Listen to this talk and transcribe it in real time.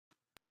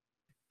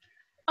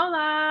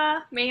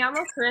Hola, me llamo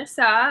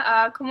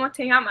Karissa. ¿Cómo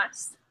te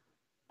llamas?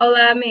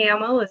 Hola, me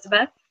llamo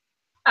Elizabeth.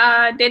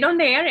 ¿De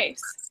dónde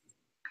eres?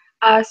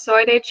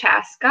 Soy de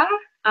Chaska,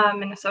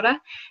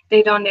 Minnesota.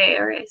 ¿De dónde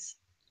eres?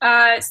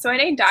 Soy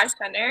de Dye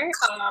Center.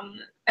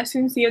 Es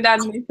una ciudad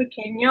muy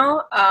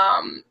pequeño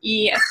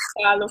y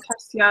está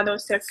localizado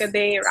cerca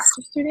de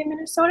Rochester, de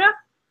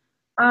Minnesota.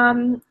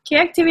 ¿Qué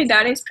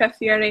actividades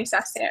prefieres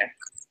hacer?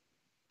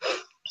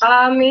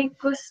 Me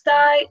gusta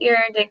ir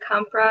de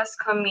compras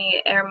con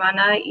mi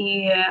hermana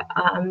y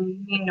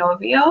mi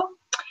novio.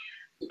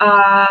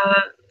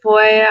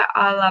 Voy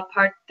a la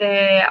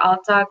parte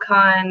alta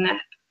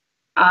con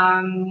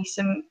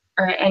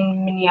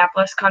en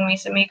Minneapolis con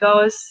mis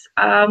amigos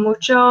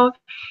mucho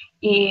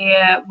y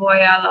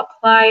voy a la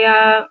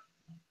playa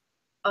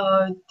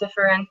o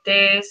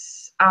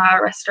diferentes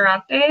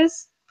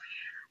restaurantes.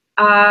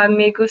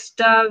 Me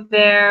gusta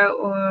ver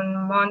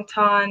un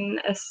montón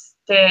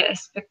de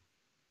espectáculos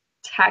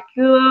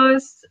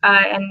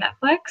en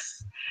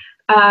Netflix.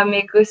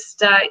 Me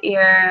gusta ir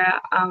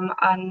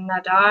a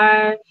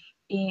nadar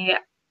y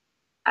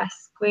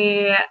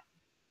esquí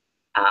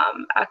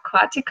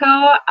acuático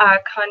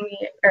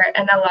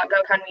en el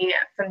lago con mi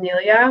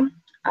familia.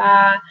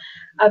 Uh,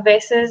 a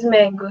veces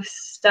me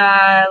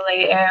gusta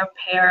leer,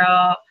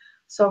 pero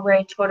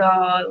sobre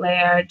todo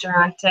leer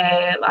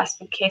durante las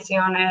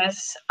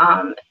vacaciones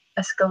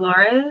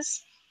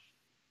escolares.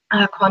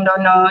 Cuando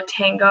no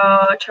tengo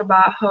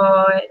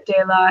trabajo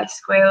de la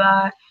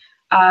escuela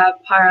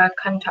para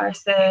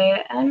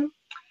contarse en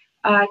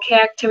qué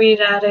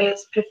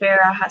actividades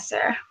prefiero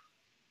hacer.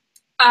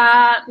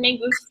 Me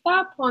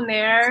gusta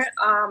poner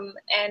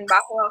en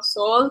bajo el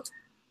sol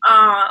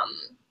um,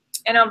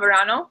 en el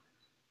verano.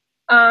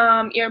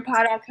 Ir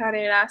para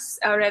carreras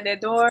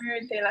alrededor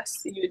de la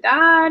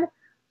ciudad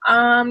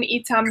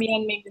y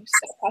también me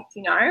gusta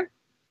patinar.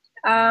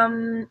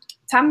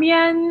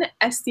 También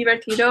es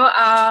divertido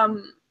a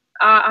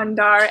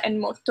andar en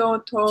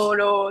moto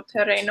todo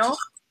terreno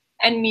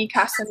en mi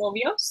casa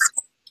novios.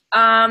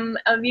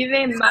 Él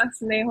vive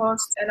más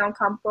lejos en el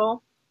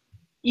campo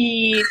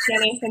y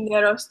tiene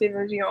senderos de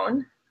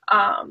diversión.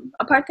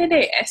 Aparte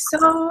de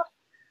eso,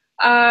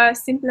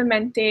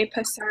 simplemente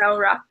pasar el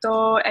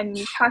rato en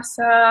mi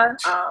casa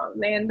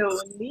leyendo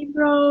un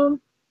libro,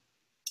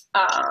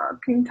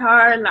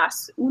 pintar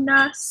las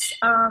uñas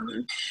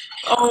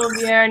o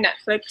ver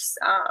Netflix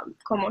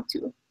como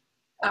tú.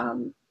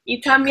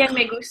 Y también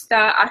me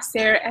gusta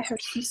hacer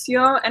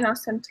ejercicio en el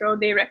centro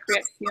de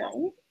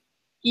recreación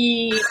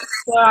y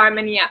explorar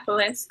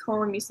Minneapolis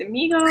con mis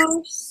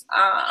amigos.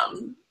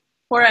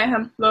 Por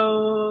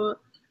ejemplo,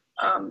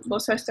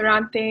 los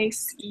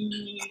restaurantes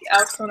y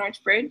el Sonar's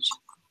Bridge.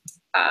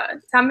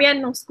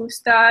 También nos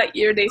gusta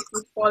ir de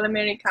fútbol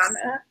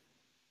americano,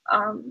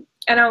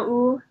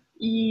 NLU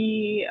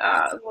y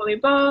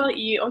voleibol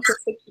y otros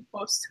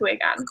equipos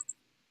juegan.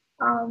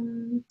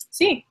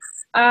 Sí,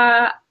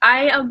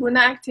 ¿hay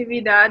alguna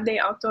actividad de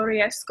alto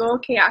riesgo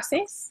que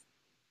haces?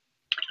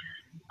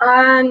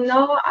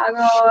 No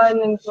hago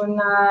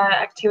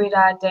ninguna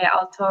actividad de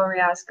alto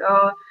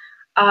riesgo.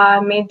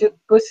 Me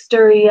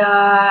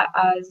gustaría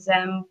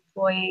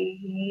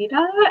desemboir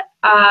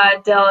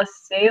del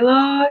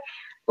cielo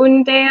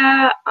un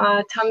día.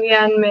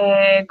 También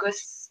me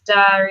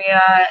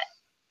gustaría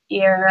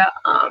ir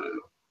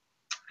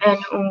en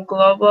un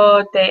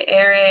globo de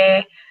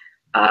aire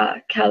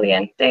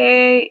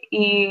caliente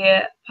y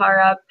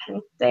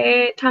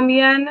parapente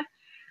también.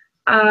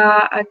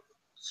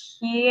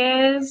 Aquí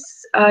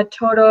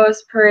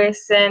todos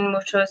parecen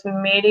muchos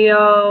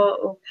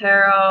medio,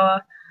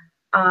 pero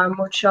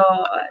mucho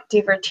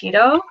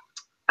divertido.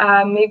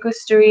 Me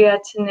gustaría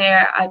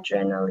tener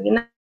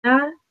adrenalina.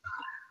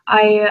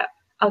 ¿Hay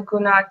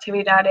alguna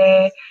actividad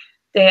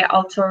de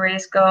alto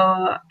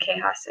riesgo que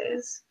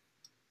haces?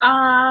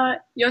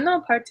 Yo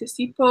no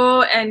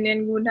participo en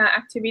ninguna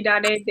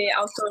actividad de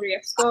alto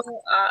riesgo,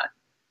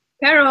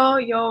 pero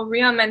yo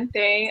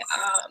realmente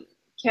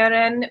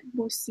quieren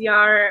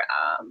bucear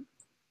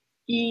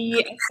y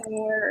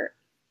hacer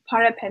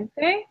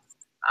parapente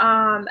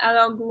en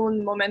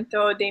algún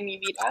momento de mi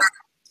vida.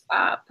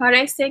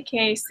 Parece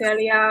que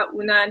sería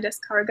una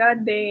descarga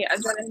de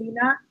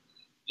adrenalina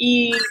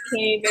y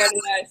que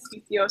vería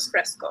sitios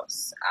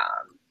frescos.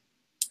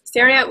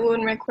 Sería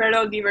un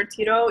recuerdo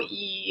divertido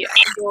y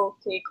algo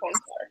que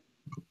contar.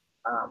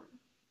 Um,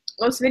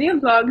 los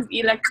videoblogs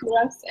y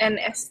lecturas en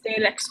esta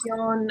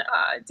lección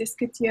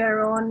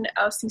discutieron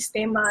el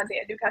sistema de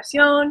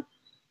educación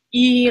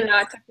y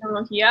la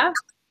tecnología.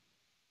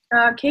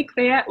 ¿Qué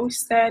cree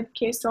usted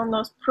que son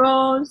los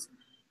pros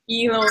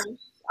y los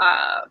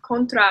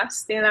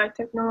contras de la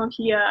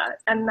tecnología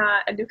en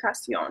la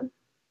educación?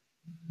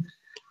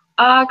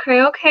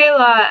 Creo que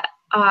la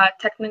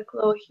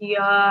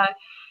tecnología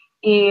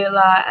y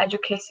la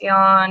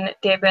educación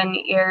deben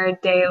ir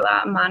de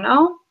la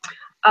mano.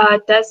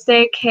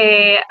 Desde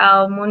que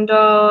el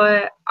mundo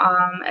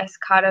es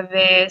cada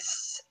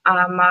vez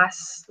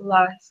más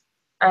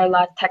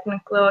la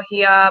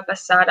tecnología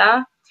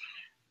basada,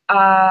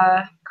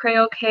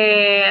 creo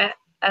que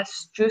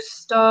es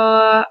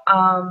justo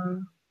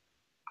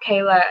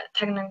que la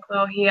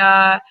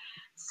tecnología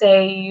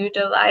se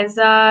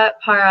utiliza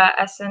para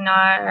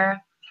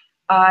enseñar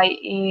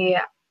y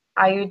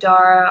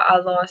ayudar a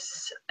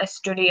los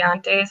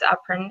estudiantes a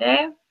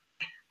aprender.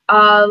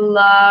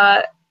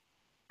 La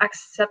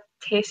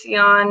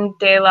aceptación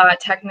de la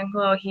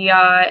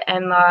tecnología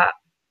en la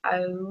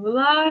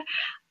aula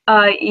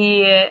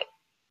y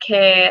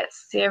que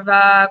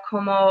sirva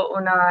como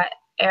una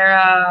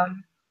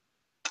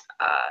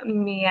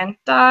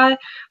herramienta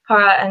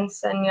para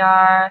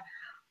enseñar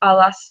a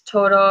los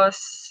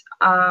todos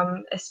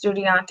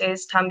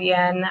estudiantes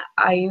también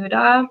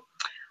ayuda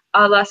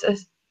a los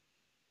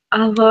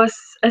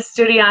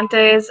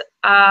estudiantes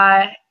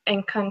a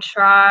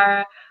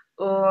encontrar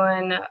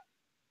un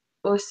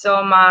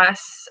uso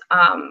más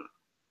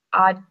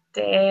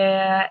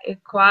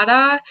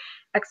adecuada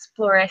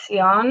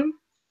exploración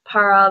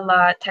para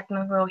la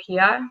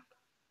tecnología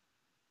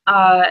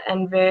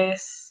en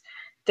vez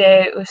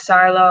de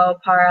usarlo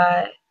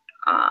para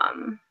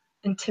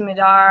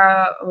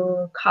intimidar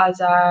o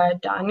causar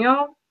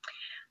daño.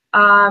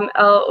 El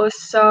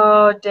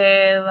uso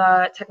de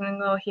la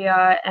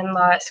tecnología en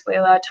la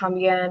escuela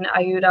también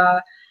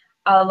ayuda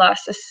a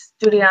los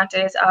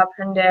estudiantes a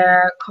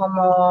aprender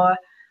cómo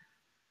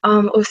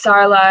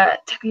usar la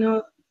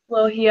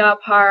tecnología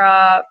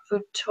para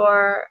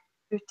futuro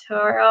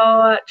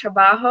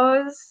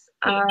trabajos.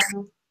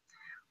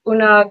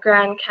 Una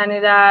gran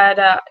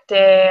cantidad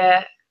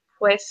de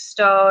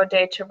puestos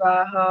de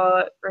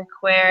trabajo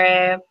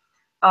requiere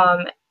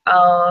el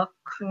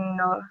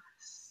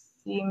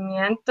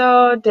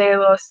conocimiento de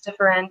los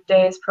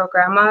diferentes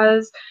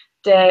programas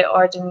de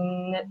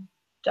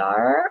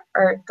ordenador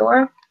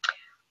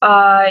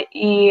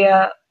y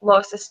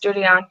los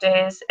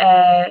estudiantes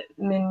a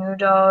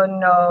menudo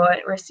no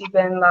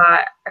reciben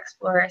la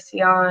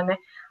exploración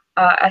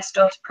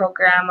estos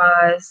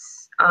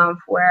programas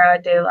fuera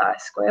de la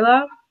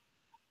escuela,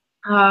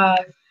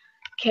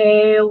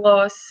 que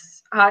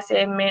los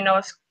hace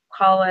menos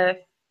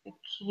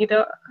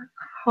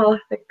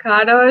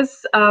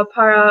cualificados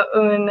para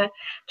un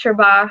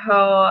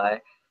trabajo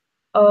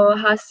o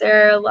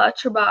hacer el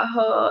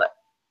trabajo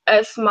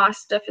es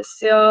más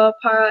difícil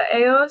para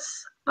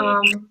ellos.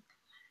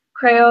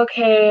 Creo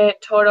que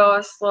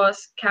todos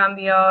los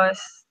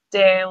cambios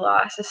de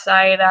la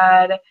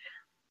sociedad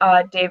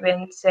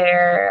deben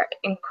ser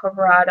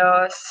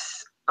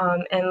incorporados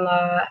en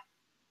la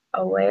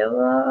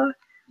aula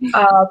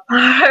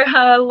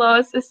para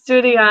los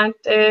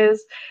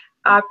estudiantes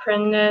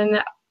aprenden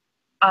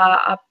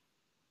a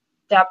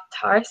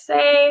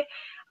adaptarse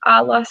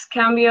a los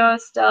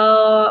cambios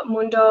del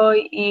mundo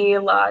y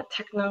la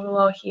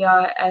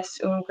tecnología es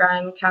un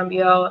gran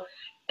cambio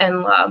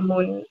en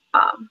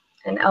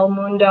el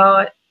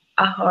mundo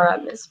ahora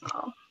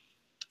mismo.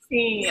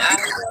 Sí,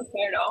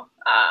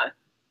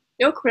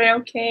 yo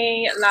creo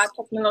que la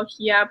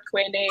tecnología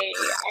puede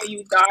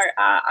ayudar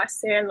a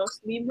hacer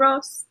los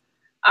libros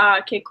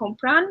que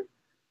compran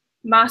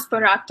más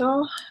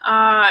barato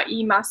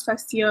y más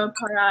fácil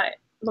para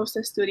los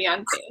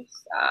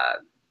estudiantes,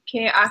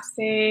 que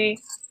hace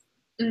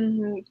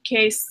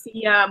que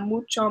sea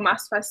mucho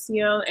más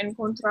fácil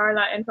encontrar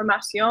la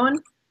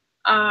información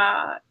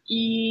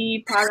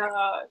y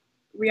para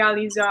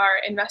realizar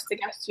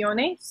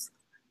investigaciones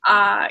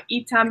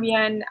y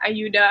también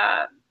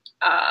ayuda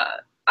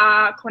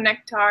a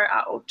conectar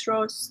a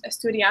otros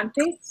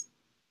estudiantes.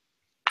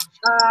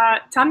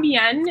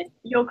 También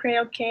yo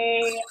creo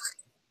que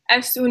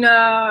es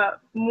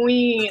una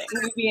muy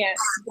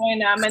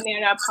buena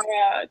manera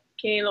para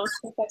que los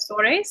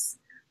profesores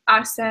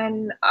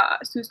hacen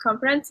sus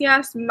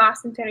conferencias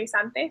más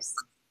interesantes.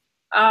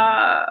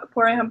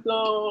 Por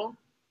ejemplo,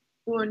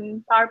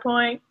 un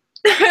PowerPoint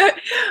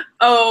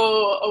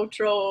o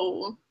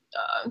otro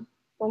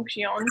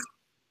función.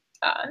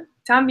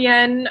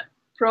 También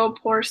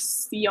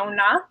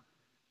proporciona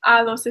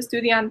a los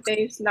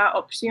estudiantes la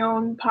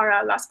opción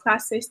para las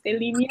clases de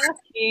línea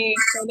que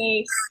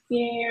puede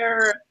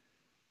ser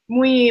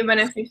muy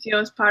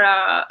beneficiosos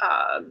para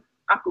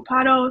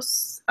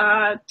ocupados,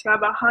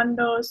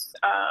 trabajando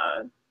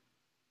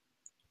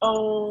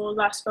o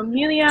las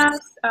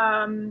familias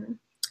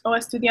o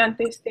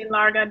estudiantes de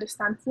larga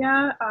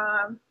distancia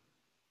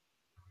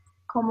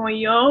como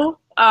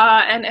yo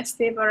en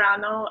este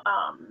verano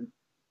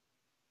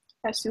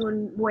es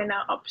una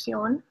buena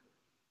opción.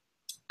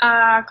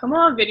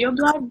 Como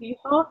videoblog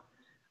dijo,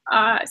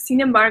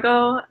 sin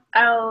embargo,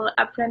 el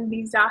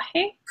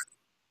aprendizaje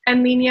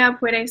en línea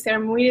puede ser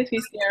muy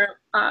difícil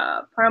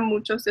para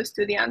muchos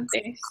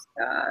estudiantes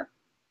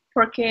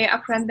porque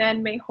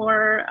aprenden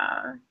mejor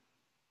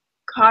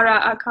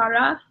cara a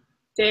cara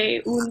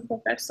de un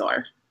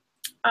profesor.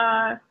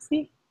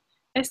 Sí,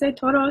 eso es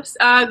todo.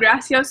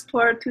 Gracias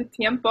por tu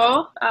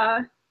tiempo.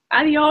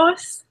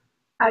 Adiós.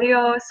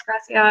 Adiós,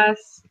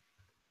 gracias.